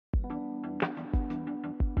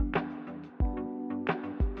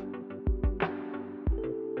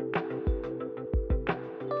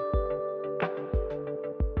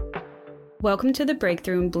Welcome to the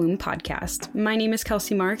Breakthrough and Bloom podcast. My name is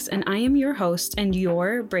Kelsey Marks, and I am your host and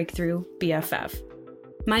your Breakthrough BFF.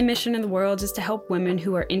 My mission in the world is to help women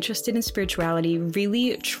who are interested in spirituality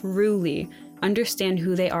really, truly understand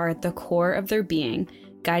who they are at the core of their being,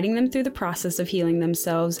 guiding them through the process of healing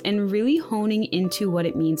themselves and really honing into what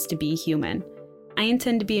it means to be human. I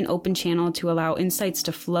intend to be an open channel to allow insights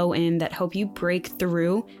to flow in that help you break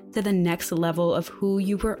through to the next level of who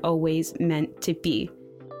you were always meant to be.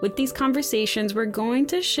 With these conversations, we're going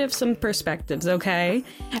to shift some perspectives, okay?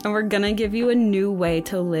 And we're gonna give you a new way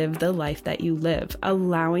to live the life that you live,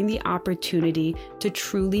 allowing the opportunity to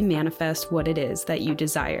truly manifest what it is that you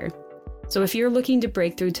desire. So if you're looking to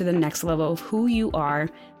break through to the next level of who you are,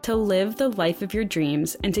 to live the life of your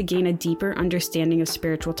dreams, and to gain a deeper understanding of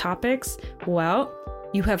spiritual topics, well,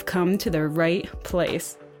 you have come to the right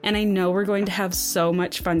place. And I know we're going to have so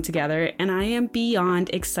much fun together, and I am beyond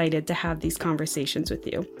excited to have these conversations with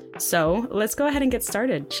you. So let's go ahead and get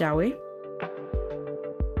started, shall we?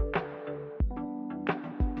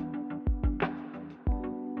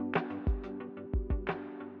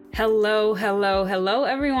 Hello,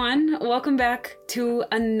 everyone. Welcome back to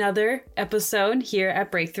another episode here at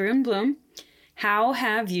Breakthrough and Bloom. How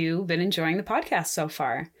have you been enjoying the podcast so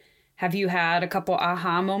far? Have you had a couple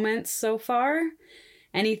aha moments so far?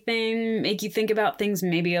 Anything make you think about things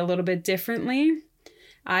maybe a little bit differently?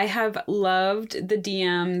 I have loved the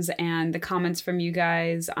DMs and the comments from you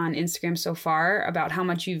guys on Instagram so far about how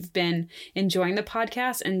much you've been enjoying the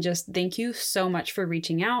podcast, and just thank you so much for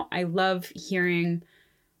reaching out. I love hearing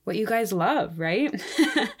what you guys love, right?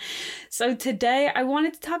 So today I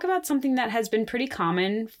wanted to talk about something that has been pretty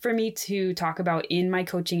common for me to talk about in my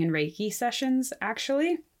coaching and Reiki sessions,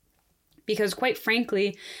 actually. Because quite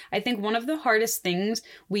frankly, I think one of the hardest things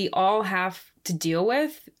we all have to deal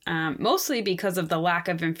with, mostly because of the lack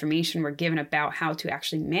of information we're given about how to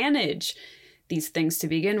actually manage these things to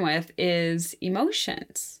begin with, is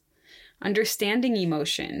emotions. Understanding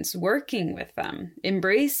emotions, working with them,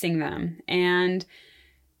 embracing them, and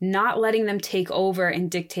not letting them take over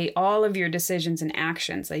and dictate all of your decisions and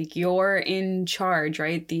actions. Like, you're in charge,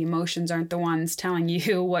 right? The emotions aren't the ones telling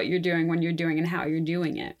you what you're doing, when you're doing, and how you're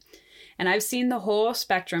doing it. And I've seen the whole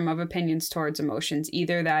spectrum of opinions towards emotions,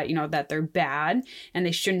 either that, that they're bad and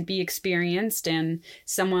they shouldn't be experienced, and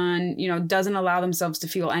someone, doesn't allow themselves to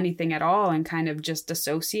feel anything at all and kind of just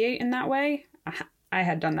dissociate in that way. I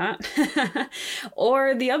had done that.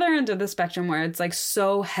 Or the other end of the spectrum, where it's like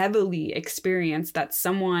so heavily experienced that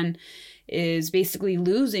someone is basically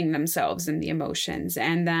losing themselves in the emotions,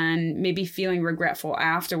 and then maybe feeling regretful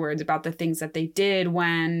afterwards about the things that they did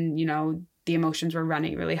when, the emotions were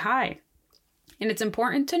running really high. And it's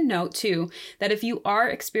important to note too, that if you are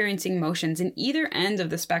experiencing emotions in either end of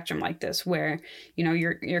the spectrum like this, where,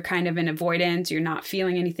 you're kind of in avoidance, you're not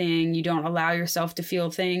feeling anything, you don't allow yourself to feel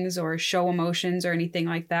things or show emotions or anything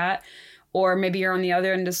like that, or maybe you're on the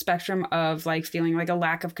other end of the spectrum of like feeling like a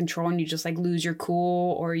lack of control and you just like lose your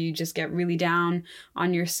cool, or you just get really down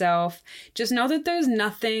on yourself. Just know that there's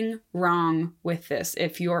nothing wrong with this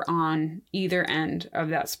if you're on either end of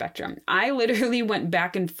that spectrum. I literally went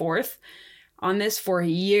back and forth on this for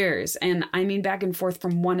years. And I mean back and forth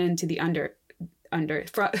from one end to the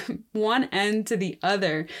from one end to the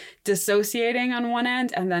other, dissociating on one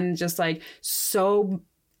end, and then just like so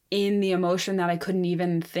in the emotion that I couldn't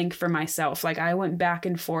even think for myself. Like, I went back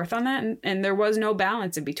and forth on that, and there was no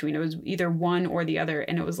balance in between. It was either one or the other.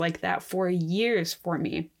 And it was like that for years for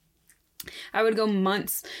me. I would go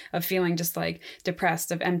months of feeling just like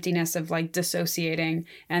depressed, of emptiness, of like dissociating,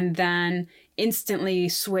 and then instantly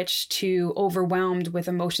switch to overwhelmed with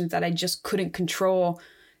emotions that I just couldn't control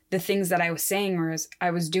the things that I was saying or as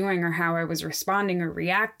I was doing, or how I was responding or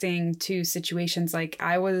reacting to situations. Like,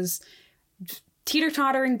 I was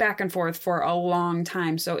teeter-tottering back and forth for a long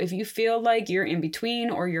time. So if you feel like you're in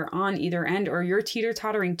between, or you're on either end, or you're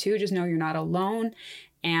teeter-tottering too, just know you're not alone.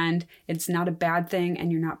 And it's not a bad thing,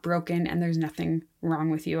 and you're not broken, and there's nothing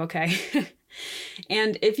wrong with you, okay?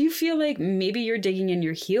 And if you feel like maybe you're digging in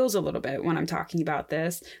your heels a little bit when I'm talking about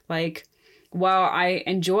this, like, well, I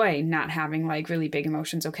enjoy not having like really big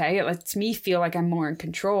emotions, okay? It lets me feel like I'm more in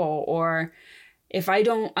control. Or if I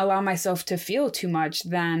don't allow myself to feel too much,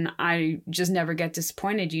 then I just never get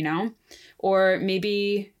disappointed, Or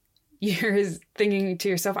maybe you're thinking to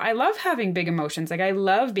yourself, I love having big emotions. Like, I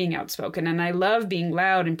love being outspoken, and I love being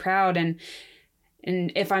loud and proud. And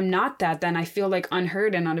if I'm not that, then I feel like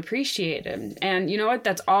unheard and unappreciated. And you know what?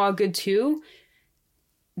 That's all good too.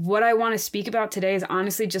 What I want to speak about today is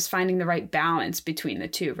honestly just finding the right balance between the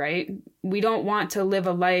two, right? We don't want to live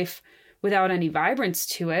a life without any vibrance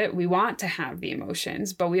to it. We want to have the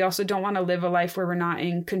emotions, but we also don't want to live a life where we're not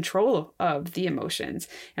in control of the emotions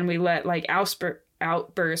and we let like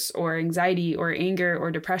outbursts or anxiety or anger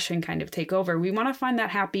or depression kind of take over. We want to find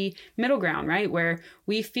that happy middle ground, right? Where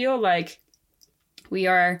we feel like we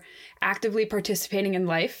are actively participating in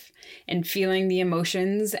life and feeling the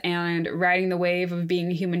emotions and riding the wave of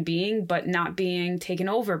being a human being, but not being taken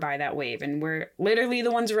over by that wave. And we're literally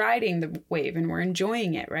the ones riding the wave and we're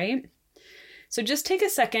enjoying it, right? So just take a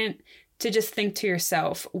second to just think to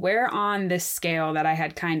yourself, where on this scale that I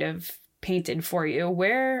had kind of painted for you,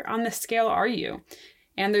 where on the scale are you?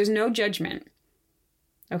 And there's no judgment.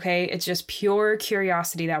 Okay, it's just pure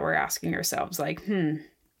curiosity that we're asking ourselves, like,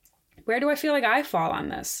 where do I feel like I fall on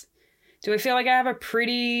this? Do I feel like I have a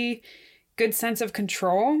pretty good sense of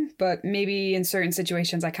control, but maybe in certain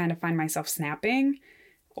situations I kind of find myself snapping?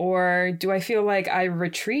 Or do I feel like I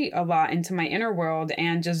retreat a lot into my inner world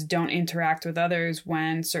and just don't interact with others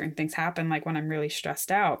when certain things happen, like when I'm really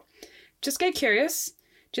stressed out? Just get curious,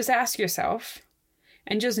 just ask yourself,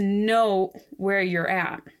 and just know where you're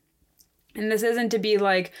at. And this isn't to be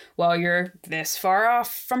like, well, you're this far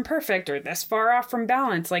off from perfect or this far off from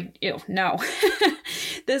balance. Like, ew, no.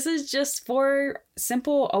 This is just for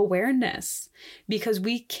simple awareness because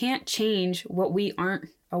we can't change what we aren't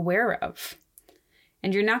aware of.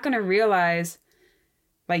 And you're not going to realize,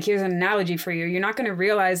 like, here's an analogy for you. You're not going to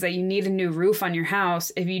realize that you need a new roof on your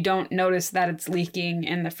house if you don't notice that it's leaking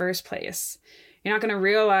in the first place. You're not going to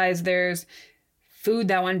realize there's food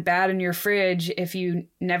that went bad in your fridge if you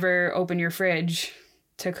never open your fridge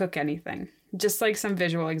to cook anything. Just like some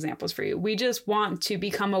visual examples for you. We just want to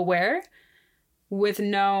become aware with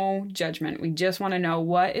no judgment. We just want to know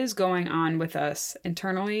what is going on with us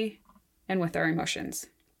internally and with our emotions.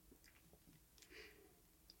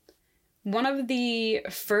 One of the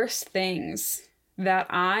first things that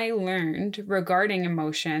I learned regarding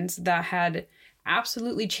emotions that had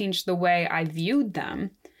absolutely changed the way I viewed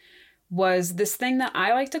them was this thing that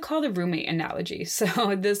I like to call the roommate analogy.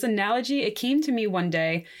 So this analogy, it came to me one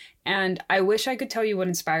day, and I wish I could tell you what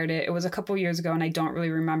inspired it. It was a couple years ago, and I don't really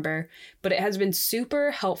remember, but it has been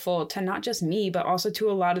super helpful to not just me, but also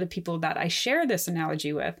to a lot of the people that I share this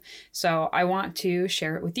analogy with. So I want to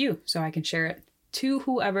share it with you so I can share it to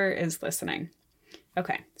whoever is listening.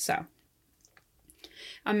 Okay, so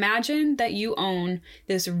imagine that you own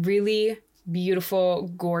this really beautiful,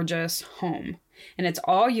 gorgeous home. And it's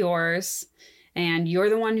all yours, and you're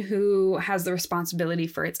the one who has the responsibility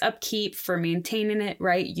for its upkeep, for maintaining it,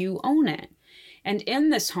 right? You own it. And in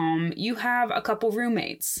this home, you have a couple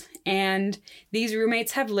roommates, and these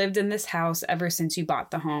roommates have lived in this house ever since you bought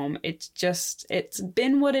the home. It's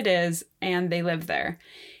been what it is, and they live there.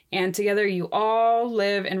 And together you all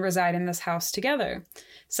live and reside in this house together.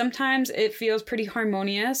 Sometimes it feels pretty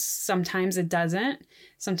harmonious. Sometimes it doesn't.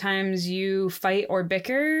 Sometimes you fight or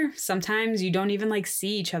bicker. Sometimes you don't even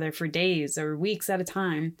see each other for days or weeks at a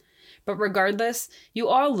time. But regardless, you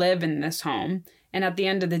all live in this home. And at the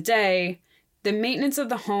end of the day, the maintenance of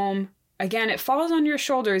the home, again, it falls on your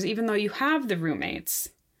shoulders even though you have the roommates.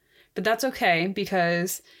 But that's okay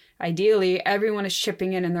because ideally everyone is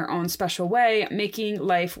chipping in their own special way, making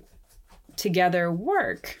life together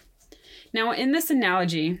work. Now, in this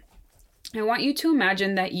analogy, I want you to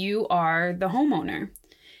imagine that you are the homeowner.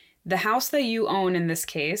 The house that you own in this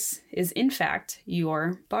case is, in fact,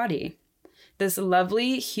 your body. This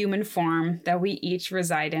lovely human form that we each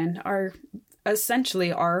reside in are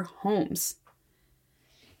essentially our homes.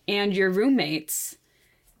 And your roommates,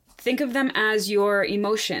 think of them as your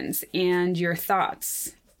emotions and your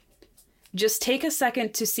thoughts. Just take a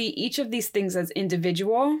second to see each of these things as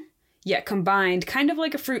individual, yet combined, kind of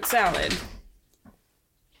like a fruit salad.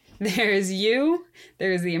 There's you,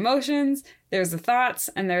 there's the emotions, there's the thoughts,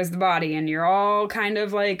 and there's the body, and you're all kind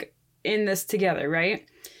of in this together, right?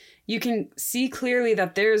 You can see clearly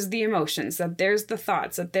that there's the emotions, that there's the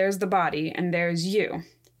thoughts, that there's the body, and there's you.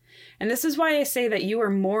 And this is why I say that you are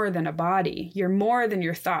more than a body. You're more than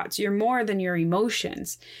your thoughts. You're more than your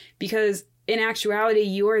emotions. Because in actuality,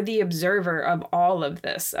 you are the observer of all of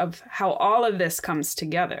this, of how all of this comes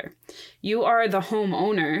together. You are the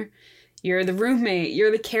homeowner. You're the roommate.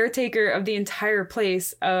 You're the caretaker of the entire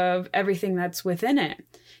place, of everything that's within it.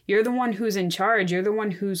 You're the one who's in charge. You're the one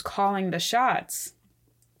who's calling the shots.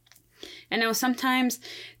 And now sometimes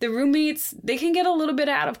the roommates, they can get a little bit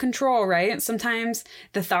out of control, right? Sometimes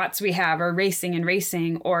the thoughts we have are racing and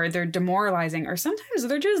racing, or they're demoralizing, or sometimes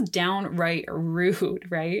they're just downright rude,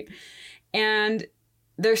 right? And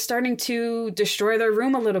they're starting to destroy their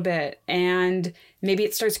room a little bit, and Maybe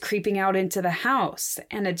it starts creeping out into the house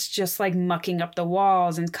and it's just like mucking up the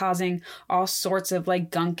walls and causing all sorts of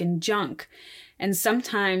like gunk and junk. And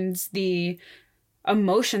sometimes the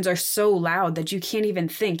emotions are so loud that you can't even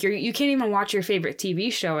think. You can't even watch your favorite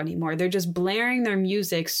TV show anymore. They're just blaring their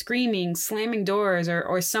music, screaming, slamming doors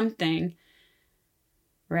or something,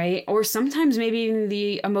 right? Or sometimes maybe even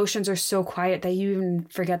the emotions are so quiet that you even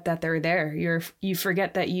forget that they're there. You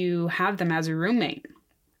forget that you have them as a roommate.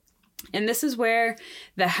 And this is where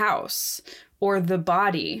the house or the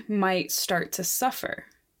body might start to suffer.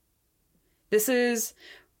 This is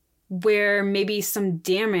where maybe some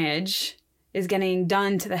damage is getting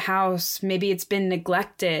done to the house. Maybe it's been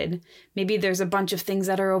neglected. Maybe there's a bunch of things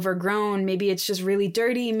that are overgrown. Maybe it's just really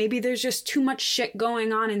dirty. Maybe there's just too much shit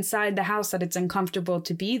going on inside the house that it's uncomfortable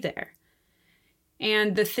to be there.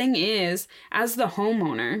 And the thing is, as the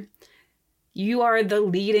homeowner, you are the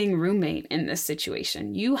leading roommate in this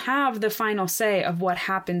situation. You have the final say of what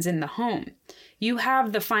happens in the home. You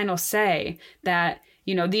have the final say that,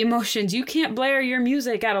 the emotions, you can't blare your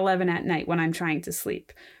music at 11 at night when I'm trying to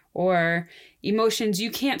sleep. Or emotions,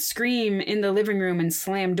 you can't scream in the living room and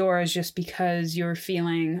slam doors just because you're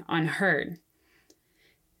feeling unheard.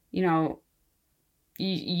 You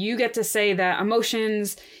get to say that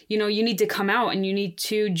emotions, you need to come out and you need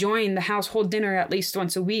to join the household dinner at least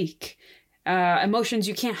once a week. Emotions,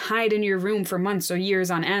 you can't hide in your room for months or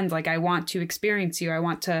years on end. Like, I want to experience you. I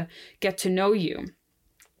want to get to know you.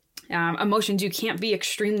 Emotions, you can't be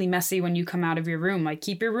extremely messy when you come out of your room. Like,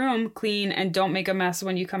 keep your room clean and don't make a mess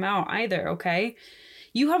when you come out either, okay?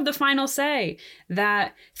 You have the final say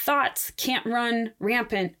that thoughts can't run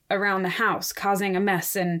rampant around the house, causing a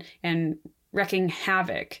mess and wreaking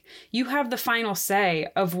havoc. You have the final say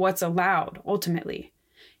of what's allowed, ultimately.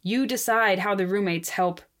 You decide how the roommates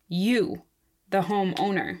help you, the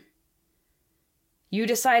homeowner. You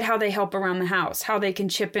decide how they help around the house, how they can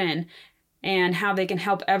chip in, and how they can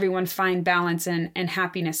help everyone find balance and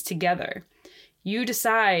happiness together. You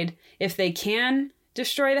decide if they can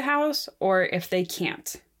destroy the house or if they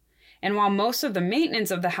can't. And while most of the maintenance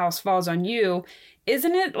of the house falls on you,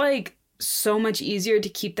 isn't it like so much easier to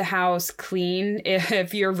keep the house clean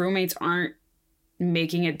if your roommates aren't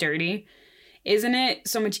making it dirty? Isn't it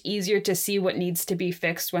so much easier to see what needs to be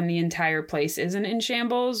fixed when the entire place isn't in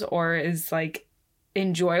shambles or is like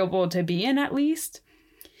enjoyable to be in at least?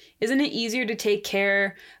 Isn't it easier to take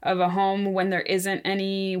care of a home when there isn't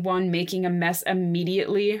anyone making a mess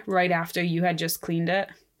immediately right after you had just cleaned it?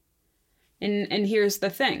 And here's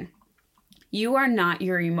the thing. You are not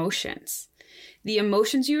your emotions. The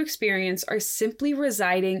emotions you experience are simply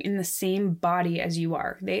residing in the same body as you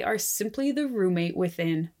are. They are simply the roommate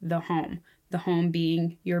within the home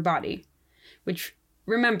being your body. Which,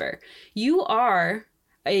 remember, you are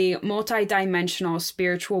a multidimensional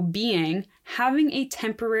spiritual being having a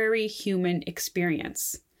temporary human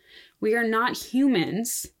experience. We are not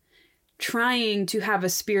humans trying to have a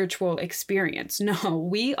spiritual experience. No,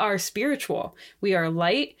 we are spiritual. We are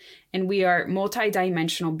light and we are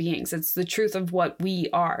multidimensional beings. It's the truth of what we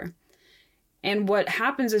are. And what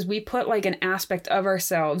happens is we put like an aspect of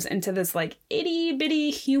ourselves into this like itty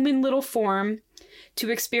bitty human little form to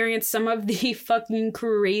experience some of the fucking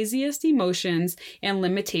craziest emotions and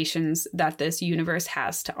limitations that this universe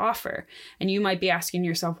has to offer. And you might be asking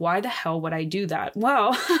yourself, why the hell would I do that?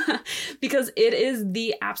 Well, because it is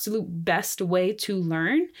the absolute best way to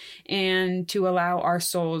learn and to allow our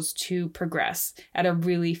souls to progress at a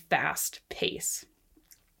really fast pace.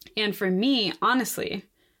 And for me, honestly,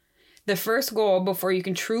 the first goal before you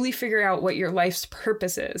can truly figure out what your life's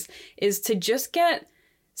purpose is to just get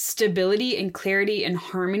stability and clarity and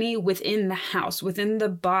harmony within the house, within the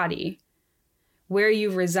body where you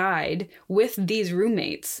reside with these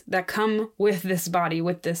roommates that come with this body,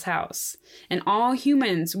 with this house. And all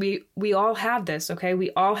humans, we all have this, okay? We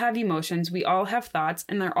all have emotions, we all have thoughts,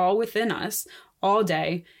 and they're all within us all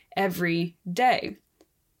day, every day.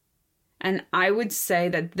 And I would say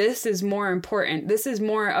that this is more important. This is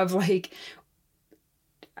more of like,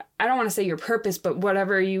 I don't want to say your purpose, but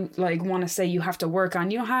whatever you like want to say you have to work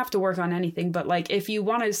on. You don't have to work on anything, but like if you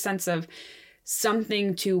want a sense of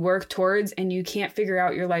something to work towards and you can't figure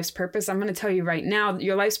out your life's purpose, I'm going to tell you right now,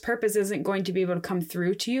 your life's purpose isn't going to be able to come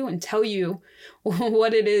through to you and tell you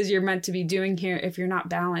what it is you're meant to be doing here if you're not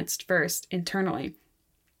balanced first internally.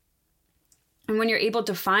 And when you're able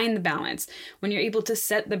to find the balance, when you're able to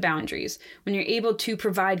set the boundaries, when you're able to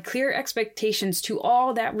provide clear expectations to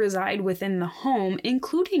all that reside within the home,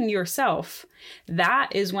 including yourself, that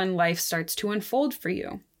is when life starts to unfold for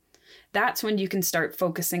you. That's when you can start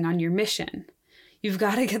focusing on your mission. You've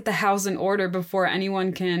got to get the house in order before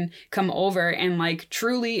anyone can come over and like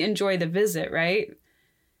truly enjoy the visit, right?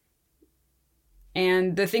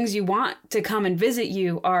 And the things you want to come and visit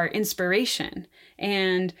you are inspiration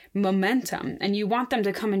and momentum. And you want them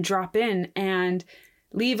to come and drop in and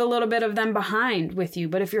leave a little bit of them behind with you.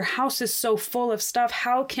 But if your house is so full of stuff,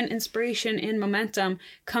 how can inspiration and momentum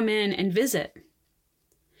come in and visit?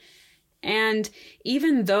 And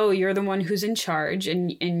even though you're the one who's in charge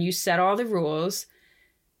and you set all the rules,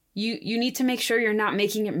 you need to make sure you're not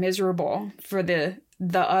making it miserable for the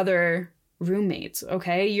other roommates,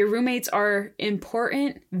 okay? Your roommates are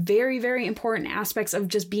important, very, very important aspects of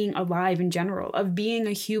just being alive in general, of being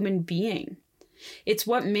a human being. It's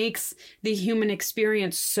what makes the human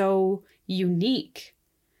experience so unique.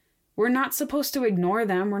 We're not supposed to ignore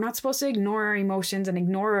them. We're not supposed to ignore our emotions and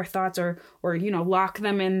ignore our thoughts or lock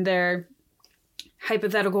them in their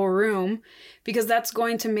hypothetical room, because that's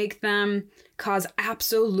going to make them cause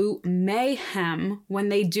absolute mayhem when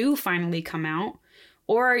they do finally come out.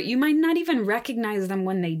 Or you might not even recognize them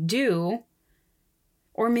when they do.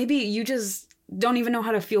 Or maybe you just don't even know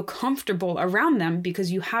how to feel comfortable around them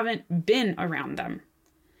because you haven't been around them.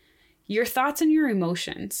 Your thoughts and your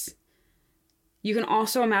emotions. You can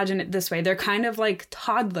also imagine it this way. They're kind of like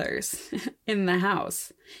toddlers in the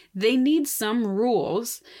house. They need some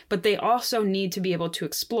rules, but they also need to be able to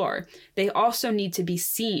explore. They also need to be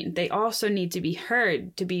seen. They also need to be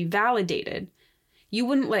heard, to be validated. You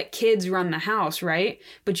wouldn't let kids run the house, right?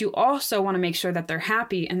 But you also want to make sure that they're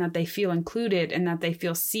happy and that they feel included and that they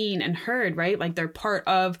feel seen and heard, right? Like they're part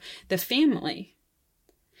of the family.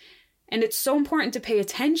 And it's so important to pay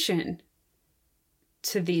attention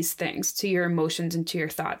to these things, to your emotions and to your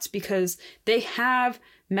thoughts, because they have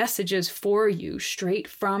messages for you straight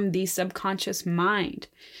from the subconscious mind,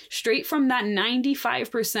 straight from that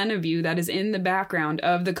 95% of you that is in the background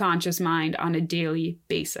of the conscious mind on a daily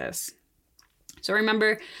basis. So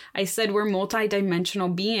remember, I said we're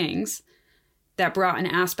multidimensional beings that brought an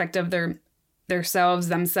aspect of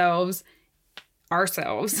themselves,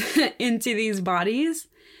 ourselves into these bodies.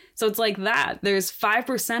 So it's like that. There's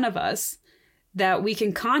 5% of us that we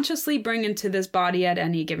can consciously bring into this body at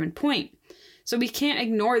any given point. So we can't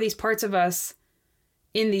ignore these parts of us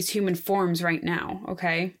in these human forms right now,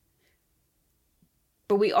 okay?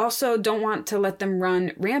 But we also don't want to let them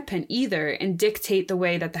run rampant either and dictate the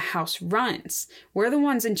way that the house runs. We're the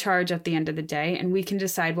ones in charge at the end of the day, and we can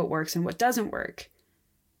decide what works and what doesn't work.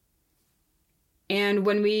 And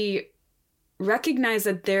when we recognize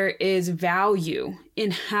that there is value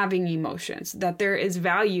in having emotions, that there is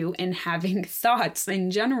value in having thoughts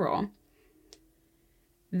in general,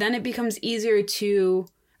 then it becomes easier to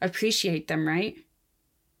appreciate them, right?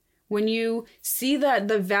 When you see that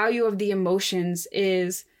the value of the emotions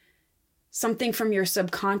is something from your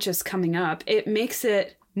subconscious coming up, it makes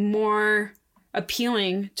it more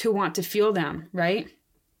appealing to want to feel them, right?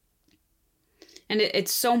 And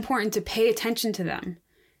it's so important to pay attention to them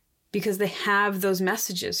because they have those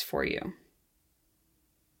messages for you.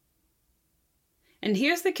 And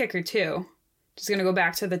here's the kicker too. Just going to go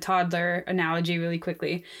back to the toddler analogy really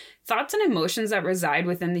quickly. Thoughts and emotions that reside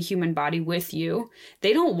within the human body with you,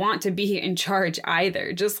 they don't want to be in charge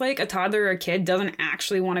either. Just like a toddler or a kid doesn't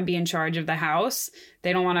actually want to be in charge of the house.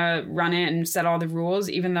 They don't want to run it and set all the rules,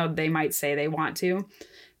 even though they might say they want to.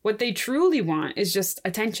 What they truly want is just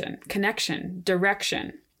attention, connection,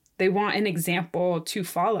 direction. They want an example to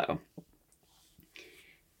follow.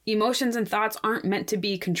 Emotions and thoughts aren't meant to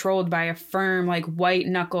be controlled by a firm, like white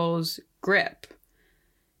knuckles grip.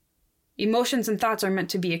 Emotions and thoughts are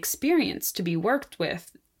meant to be experienced, to be worked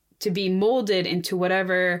with, to be molded into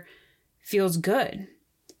whatever feels good.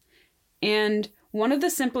 And one of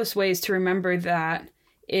the simplest ways to remember that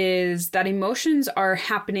is that emotions are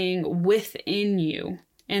happening within you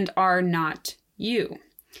and are not you.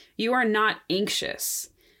 You are not anxious.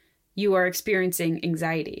 You are experiencing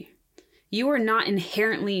anxiety. You are not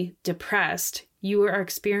inherently depressed. You are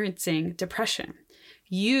experiencing depression.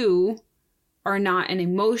 You are not an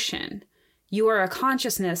emotion. You are a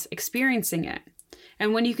consciousness experiencing it.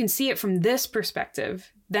 And when you can see it from this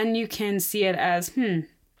perspective, then you can see it as,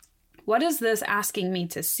 what is this asking me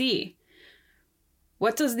to see?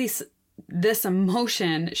 What does this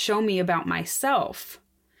emotion show me about myself?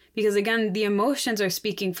 Because again, the emotions are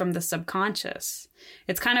speaking from the subconscious.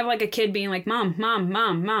 It's kind of like a kid being like,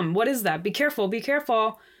 Mom, what is that? Be careful, be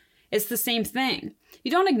careful. It's the same thing.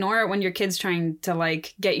 You don't ignore it when your kid's trying to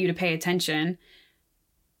like get you to pay attention.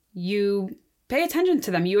 You pay attention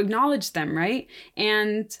to them. You acknowledge them, right?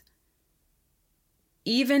 And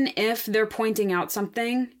even if they're pointing out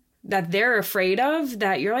something, that they're afraid of,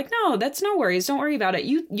 that you're like, no, that's no worries. Don't worry about it.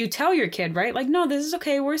 You tell your kid, right? Like, no, this is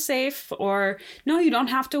okay. We're safe. Or no, you don't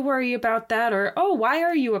have to worry about that. Or, oh, why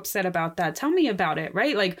are you upset about that? Tell me about it,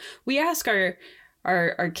 right? Like, we ask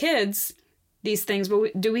our kids these things,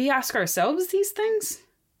 but do we ask ourselves these things?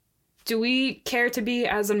 Do we care to be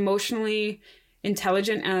as emotionally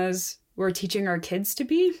intelligent as we're teaching our kids to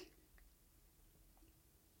be?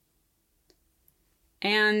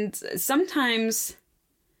 And sometimes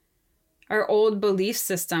our old belief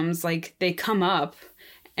systems, like, they come up,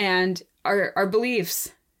 and our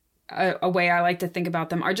beliefs, a way I like to think about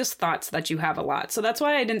them, are just thoughts that you have a lot. So that's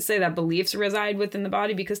why I didn't say that beliefs reside within the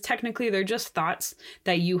body, because technically they're just thoughts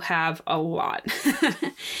that you have a lot.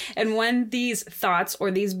 And when these thoughts or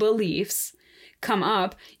these beliefs come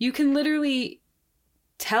up, you can literally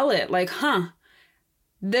tell it like,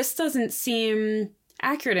 this doesn't seem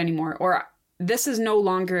accurate anymore, or this is no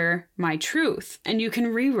longer my truth, and you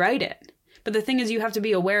can rewrite it. But the thing is, you have to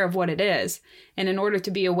be aware of what it is. And in order to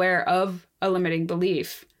be aware of a limiting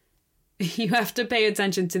belief, you have to pay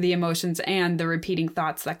attention to the emotions and the repeating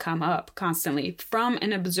thoughts that come up constantly from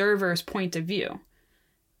an observer's point of view.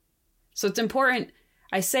 So it's important.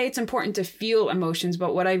 I say it's important to feel emotions,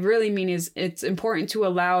 but what I really mean is it's important to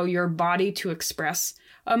allow your body to express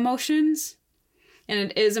emotions. And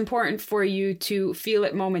it is important for you to feel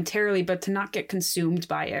it momentarily, but to not get consumed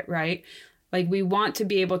by it, right? Like, we want to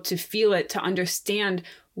be able to feel it, to understand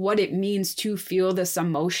what it means to feel this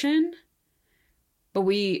emotion. But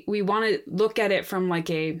we want to look at it from like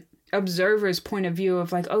a observer's point of view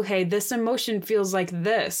of like, okay, this emotion feels like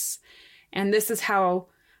this, and this is how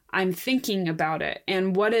I'm thinking about it.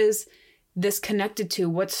 And what is this connected to?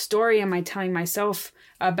 What story am I telling myself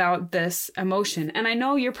about this emotion? And I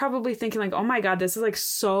know you're probably thinking like, oh my God, this is like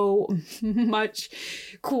so much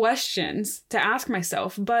questions to ask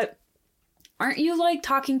myself. But aren't you like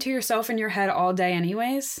talking to yourself in your head all day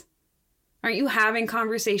anyways? Aren't you having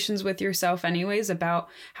conversations with yourself anyways about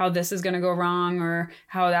how this is going to go wrong, or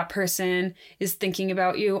how that person is thinking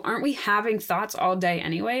about you? Aren't we having thoughts all day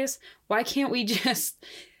anyways? Why can't we just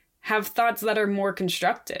have thoughts that are more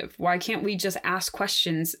constructive? Why can't we just ask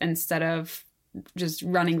questions instead of just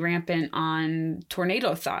running rampant on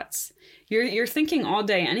tornado thoughts? You're thinking all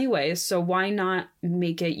day anyways, so why not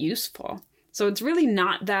make it useful? So it's really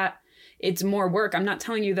not that it's more work. I'm not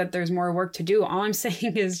telling you that there's more work to do. All I'm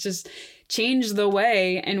saying is just change the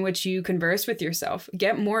way in which you converse with yourself.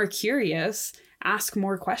 Get more curious. Ask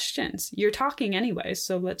more questions. You're talking anyway,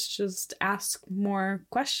 so let's just ask more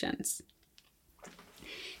questions.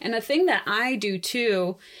 And a thing that I do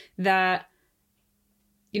too that,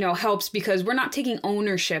 helps, because we're not taking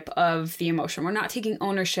ownership of the emotion. We're not taking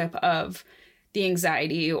ownership of the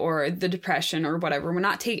anxiety or the depression or whatever. We're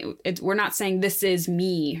not saying this is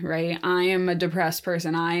me, right? I am a depressed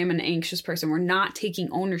person. I am an anxious person. We're not taking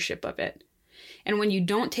ownership of it. And when you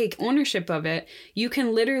don't take ownership of it, you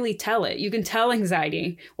can literally tell it. You can tell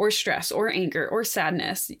anxiety or stress or anger or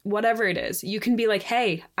sadness, whatever it is. You can be like,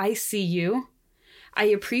 hey, I see you. I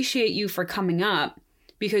appreciate you for coming up,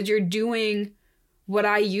 because you're doing what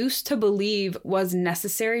I used to believe was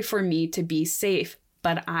necessary for me to be safe.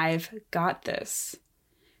 But I've got this.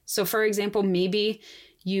 So for example, maybe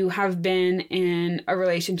you have been in a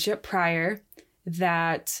relationship prior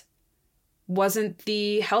that wasn't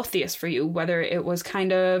the healthiest for you, whether it was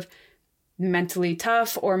kind of mentally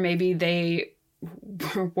tough, or maybe they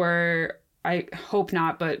were, I hope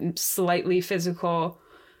not, but slightly physical,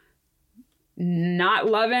 not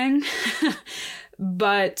loving.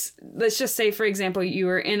 But let's just say, for example, you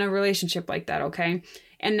were in a relationship like that, okay?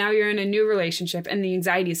 And now you're in a new relationship, and the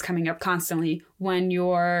anxiety is coming up constantly when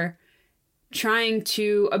you're trying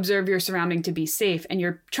to observe your surrounding to be safe, and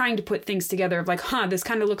you're trying to put things together of like, this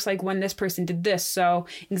kind of looks like when this person did this, so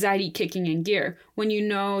anxiety kicking in gear. When you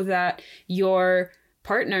know that your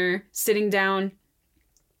partner sitting down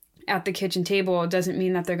at the kitchen table doesn't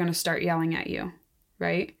mean that they're going to start yelling at you,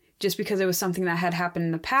 right? Just because it was something that had happened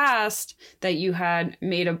in the past that you had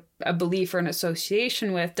made a belief or an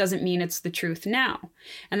association with doesn't mean it's the truth now.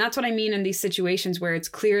 And that's what I mean in these situations where it's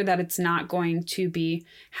clear that it's not going to be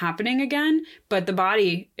happening again, but the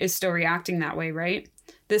body is still reacting that way, right?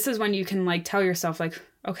 This is when you can like tell yourself like,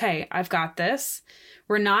 okay, I've got this.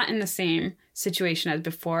 We're not in the same situation as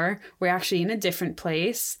before. We're actually in a different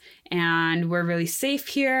place, and we're really safe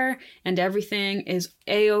here, and everything is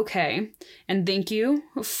a-okay. And thank you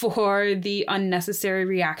for the unnecessary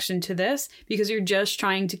reaction to this, because you're just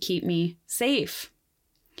trying to keep me safe.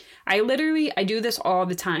 I do this all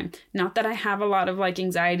the time. Not that I have a lot of like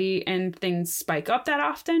anxiety and things spike up that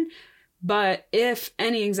often, but if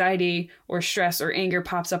any anxiety or stress or anger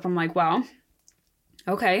pops up, I'm like, well,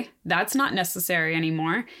 Okay, that's not necessary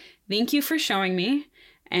anymore. Thank you for showing me.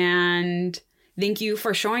 And thank you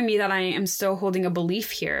for showing me that I am still holding a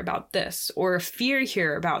belief here about this or a fear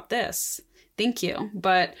here about this. Thank you.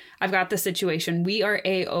 But I've got the situation. We are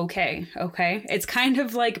A-okay. Okay. It's kind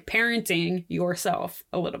of like parenting yourself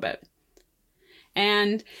a little bit.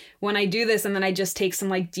 And when I do this and then I just take some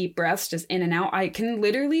like deep breaths just in and out, I can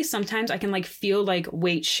literally sometimes I can like feel like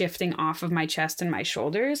weight shifting off of my chest and my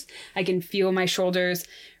shoulders. I can feel my shoulders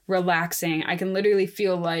relaxing. I can literally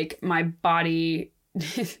feel like my body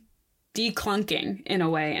declunking in a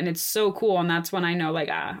way. And it's so cool. And that's when I know like,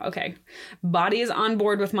 okay, body is on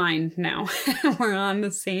board with mind now. We're on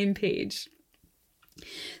the same page.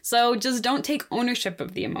 So just don't take ownership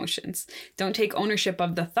of the emotions. Don't take ownership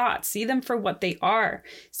of the thoughts. See them for what they are.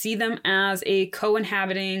 See them as a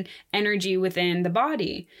co-inhabiting energy within the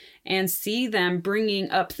body, and see them bringing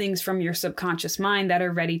up things from your subconscious mind that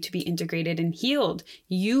are ready to be integrated and healed.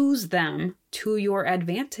 Use them to your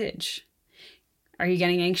advantage. Are you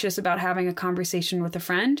getting anxious about having a conversation with a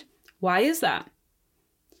friend? Why is that?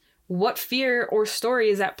 What fear or story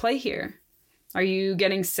is at play here? Are you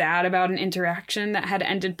getting sad about an interaction that had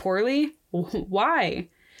ended poorly? Why?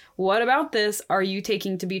 What about this are you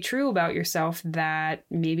taking to be true about yourself that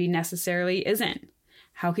maybe necessarily isn't?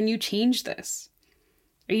 How can you change this?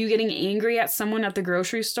 Are you getting angry at someone at the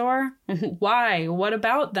grocery store? Why? What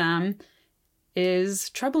about them is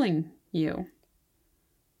troubling you?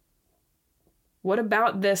 What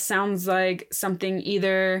about this sounds like something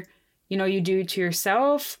either, you do to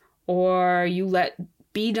yourself or you let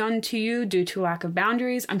be done to you due to lack of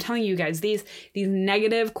boundaries? I'm telling you guys, these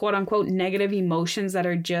negative, quote unquote, negative emotions that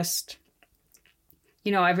are just,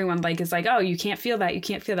 everyone is like, oh, you can't feel that. You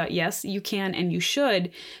can't feel that. Yes, you can. And you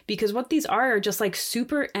should, because what these are just like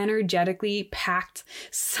super energetically packed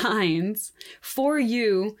signs for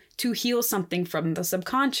you to heal something from the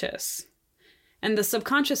subconscious. And the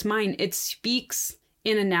subconscious mind, it speaks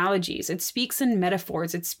in analogies, it speaks in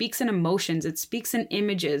metaphors, it speaks in emotions, it speaks in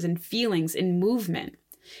images and feelings and movement.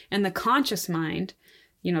 And the conscious mind,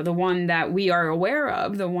 the one that we are aware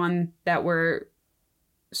of, the one that we're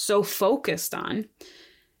so focused on,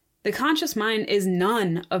 the conscious mind is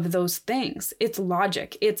none of those things. It's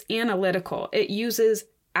logic, it's analytical, it uses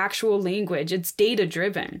actual language, it's data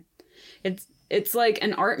driven. It's like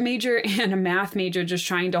an art major and a math major just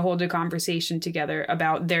trying to hold a conversation together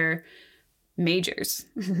about their majors,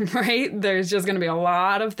 right? There's just going to be a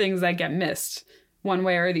lot of things that get missed one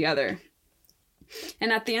way or the other.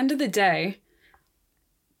 And at the end of the day,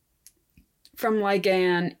 from like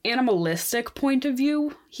an animalistic point of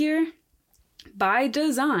view here, by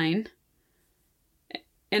design,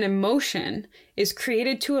 an emotion is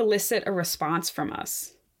created to elicit a response from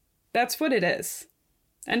us. That's what it is.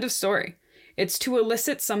 End of story. It's to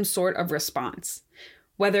elicit some sort of response.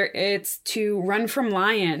 Whether it's to run from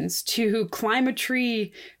lions, to climb a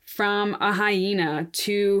tree from a hyena,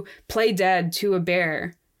 to play dead to a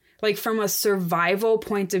bear. Like from a survival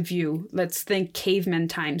point of view, let's think caveman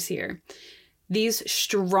times here. These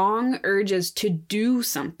strong urges to do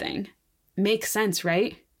something make sense,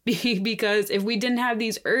 right? Because if we didn't have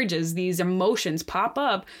these urges, these emotions pop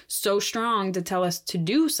up so strong to tell us to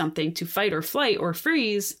do something, to fight or flight or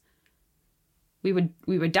freeze, we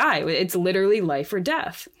would die. It's literally life or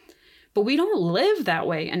death. But we don't live that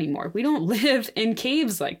way anymore. We don't live in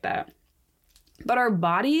caves like that. But our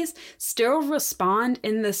bodies still respond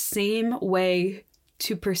in the same way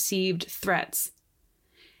to perceived threats.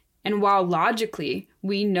 And while logically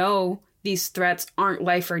we know these threats aren't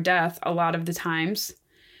life or death a lot of the times,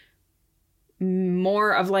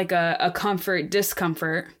 more of like a comfort,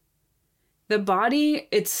 discomfort, the body,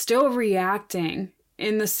 it's still reacting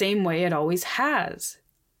in the same way it always has.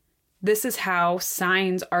 This is how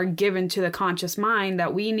signs are given to the conscious mind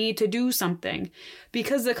that we need to do something.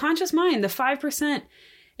 Because the conscious mind, the 5%,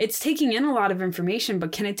 it's taking in a lot of information,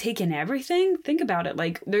 but can it take in everything? Think about it.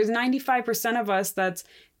 Like there's 95% of us that's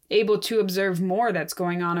able to observe more that's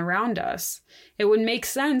going on around us. It would make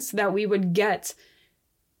sense that we would get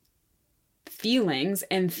feelings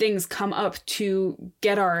and things come up to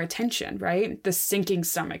get our attention, right? The sinking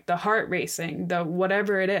stomach, the heart racing, the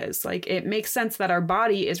whatever it is. Like it makes sense that our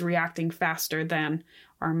body is reacting faster than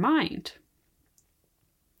our mind.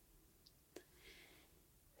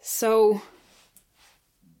 So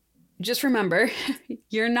just remember,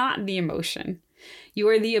 you're not the emotion. You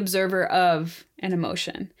are the observer of an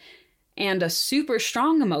emotion. And a super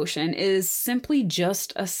strong emotion is simply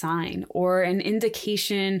just a sign or an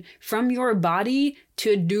indication from your body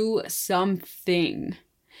to do something.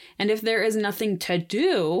 And if there is nothing to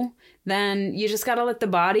do, then you just got to let the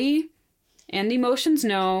body and the emotions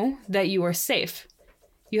know that you are safe,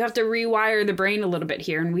 You have to rewire the brain a little bit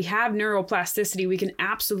here. And we have neuroplasticity. We can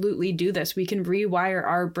absolutely do this. We can rewire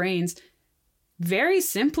our brains very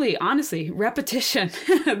simply, honestly, repetition.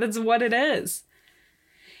 That's what it is.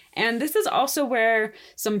 And this is also where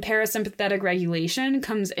some parasympathetic regulation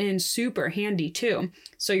comes in super handy too.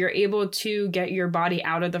 So you're able to get your body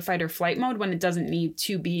out of the fight or flight mode when it doesn't need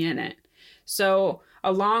to be in it. So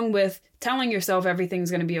along with telling yourself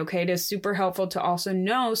everything's going to be okay, it is super helpful to also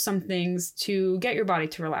know some things to get your body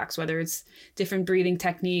to relax, whether it's different breathing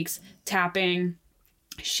techniques, tapping,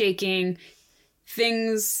 shaking,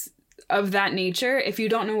 things of that nature. If you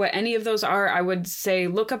don't know what any of those are, I would say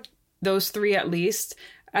look up those three at least.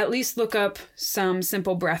 At least look up some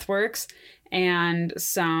simple breath works and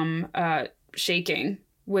some shaking,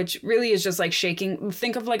 which really is just like shaking.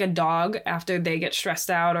 Think of like a dog after they get stressed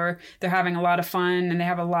out or they're having a lot of fun and they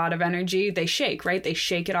have a lot of energy. They shake, right? They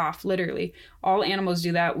shake it off, literally. All animals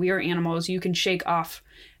do that. We are animals. You can shake off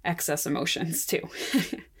excess emotions too.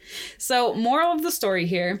 So, moral of the story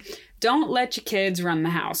here, don't let your kids run the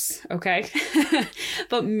house, okay?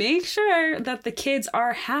 But make sure that the kids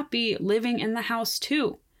are happy living in the house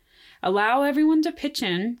too. Allow everyone to pitch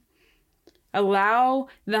in, allow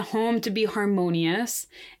the home to be harmonious,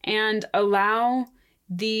 and allow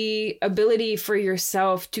the ability for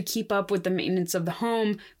yourself to keep up with the maintenance of the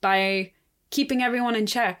home by keeping everyone in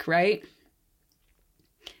check, right?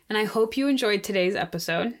 And I hope you enjoyed today's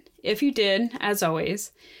episode. If you did, as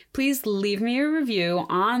always, please leave me a review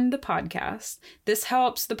on the podcast. This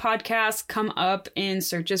helps the podcast come up in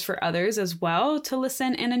searches for others as well to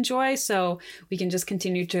listen and enjoy, so we can just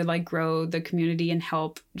continue to like grow the community and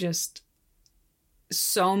help just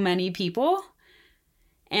so many people.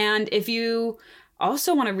 And if you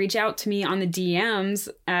also want to reach out to me on the DMs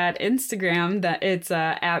at Instagram, that it's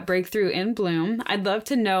at Breakthrough in Bloom, I'd love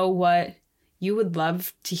to know what you would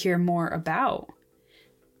love to hear more about.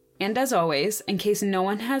 And as always, in case no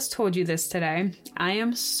one has told you this today, I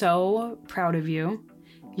am so proud of you.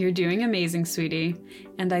 You're doing amazing, sweetie.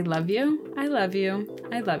 And I love you. I love you.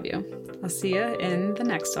 I love you. I'll see you in the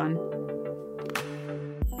next one.